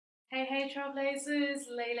Hey Trailblazers,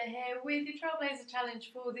 Leila here with your Trailblazer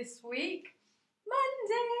challenge for this week.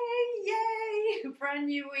 Monday, yay! Brand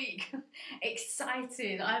new week.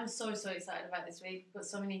 Excited. I'm so excited about this week. We've got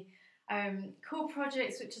so many cool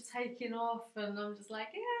projects which are taking off and I'm just like,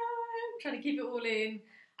 yeah, I'm trying to keep it all in.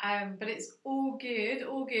 But it's all good,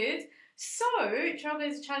 all good. So,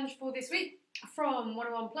 Trailblazer challenge for this week from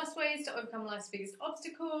 101 Plus Ways to Overcome Life's Biggest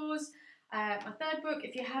Obstacles. My third book,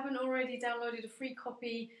 if you haven't already downloaded a free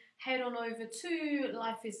copy, head on over to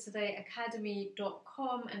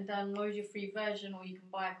lifeistodayacademy.com and download your free version, or you can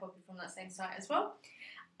buy a copy from that same site as well.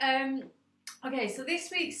 Okay, so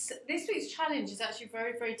this week's challenge is actually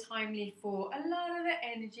very timely for a lot of the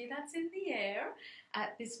energy that's in the air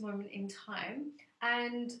at this moment in time,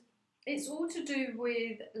 and it's all to do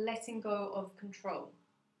with letting go of control.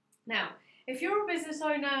 Now, if you're a business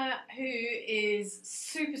owner who is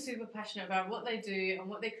super passionate about what they do and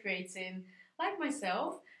what they're creating, like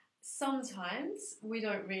myself, sometimes we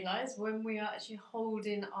don't realize when we are actually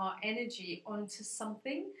holding our energy onto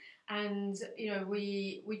something, and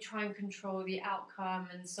we try and control the outcome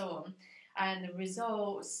and so on, and the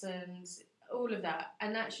results and all of that.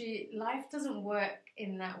 And actually, life doesn't work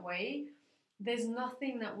in that way. There's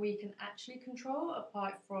nothing that we can actually control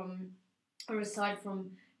aside from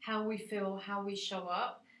how we feel, how we show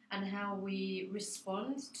up, and how we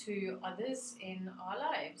respond to others in our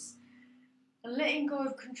lives. And letting go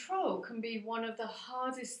of control can be one of the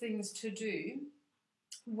hardest things to do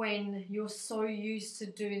when you're so used to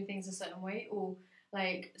doing things a certain way, or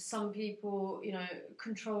like some people,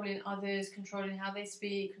 controlling others, controlling how they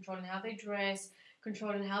speak, controlling how they dress,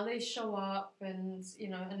 controlling how they show up, and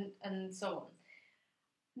so on.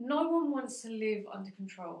 No one wants to live under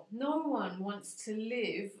control. No one wants to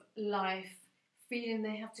live life feeling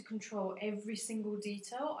they have to control every single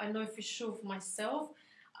detail. I know for sure for myself,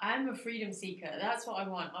 I'm a freedom seeker. That's what I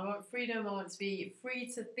want. I want freedom. I want to be free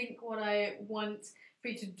to think what I want,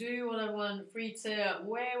 free to do what I want, free to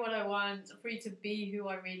wear what I want, free to be who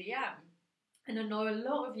I really am. And I know a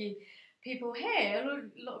lot of you people here, a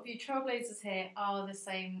lot of you Trailblazers here are the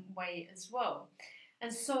same way as well.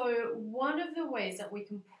 And so one of the ways that we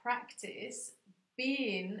can practice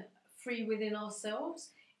being free within ourselves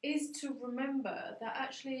is to remember that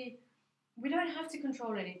actually we don't have to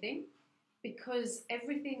control anything, because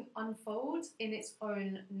everything unfolds in its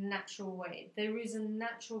own natural way. There is a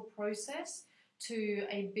natural process to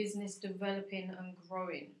a business developing and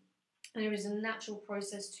growing. There is a natural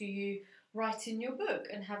process to you writing your book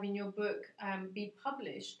and having your book be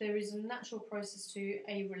published. There is a natural process to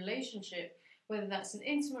a relationship, whether that's an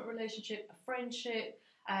intimate relationship, a friendship,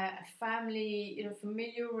 a family,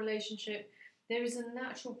 familial relationship. There is a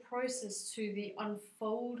natural process to the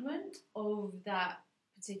unfoldment of that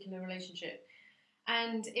particular relationship,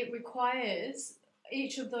 and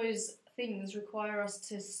each of those things require us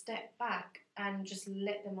to step back and just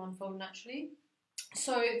let them unfold naturally.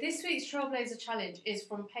 So this week's Trailblazer challenge is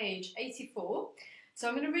from page 84. So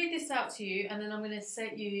I'm going to read this out to you, and then I'm going to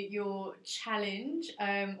set you your challenge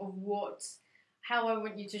of how I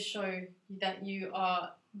want you to show that you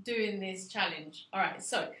are doing this challenge. All right,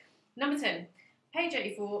 so number 10, page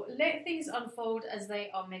 84, let things unfold as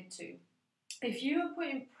they are meant to. If you are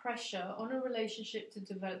putting pressure on a relationship to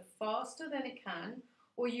develop faster than it can,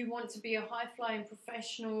 or you want to be a high-flying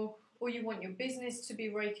professional, or you want your business to be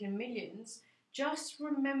raking in millions, just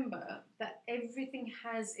remember that everything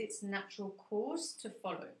has its natural course to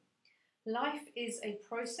follow. Life is a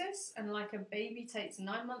process, and like a baby takes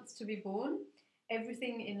 9 months to be born,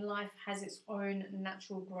 everything in life has its own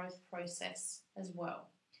natural growth process as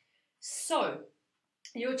well. So,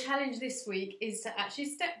 your challenge this week is to actually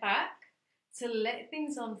step back, to let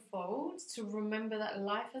things unfold, to remember that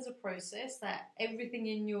life has a process, that everything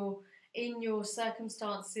in your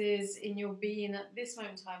circumstances, in your being at this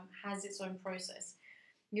moment in time has its own process.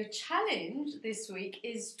 Your challenge this week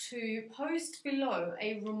is to post below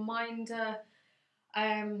a reminder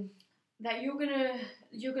that you're gonna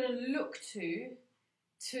look to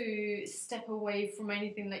step away from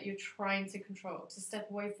anything that you're trying to control, to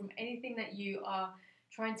step away from anything that you are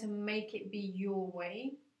trying to make it be your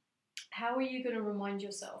way. How are you going to remind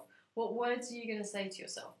yourself? What words are you going to say to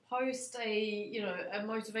yourself? Post a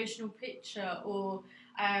motivational picture, or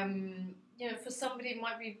for somebody it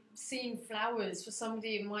might be seeing flowers. For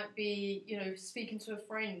somebody it might be speaking to a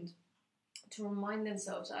friend to remind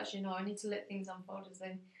themselves, actually no, I need to let things unfold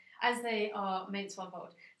as they are meant to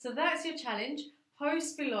unfold. So that's your challenge.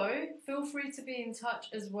 Post below. Feel free to be in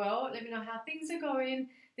touch as well. Let me know how things are going.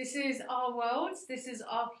 This is our world, this is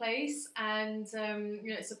our place, and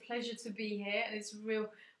it's a pleasure to be here, and it's a real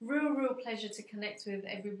pleasure to connect with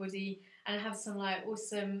everybody and have some like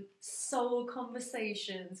awesome soul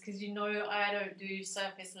conversations, because you know I don't do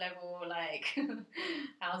surface level like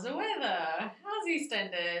how's the weather, how's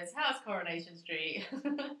EastEnders, how's Coronation Street.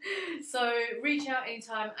 So reach out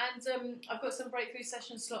anytime, and I've got some breakthrough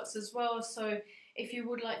session slots as well, so if you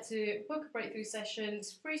would like to book a breakthrough session,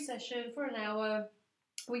 it's a free session for an hour.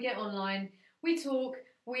 We get online, we talk,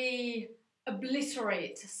 we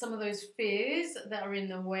obliterate some of those fears that are in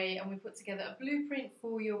the way, and we put together a blueprint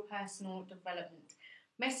for your personal development.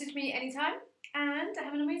 Message me anytime, and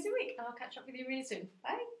have an amazing week. I'll catch up with you really soon.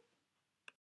 Bye.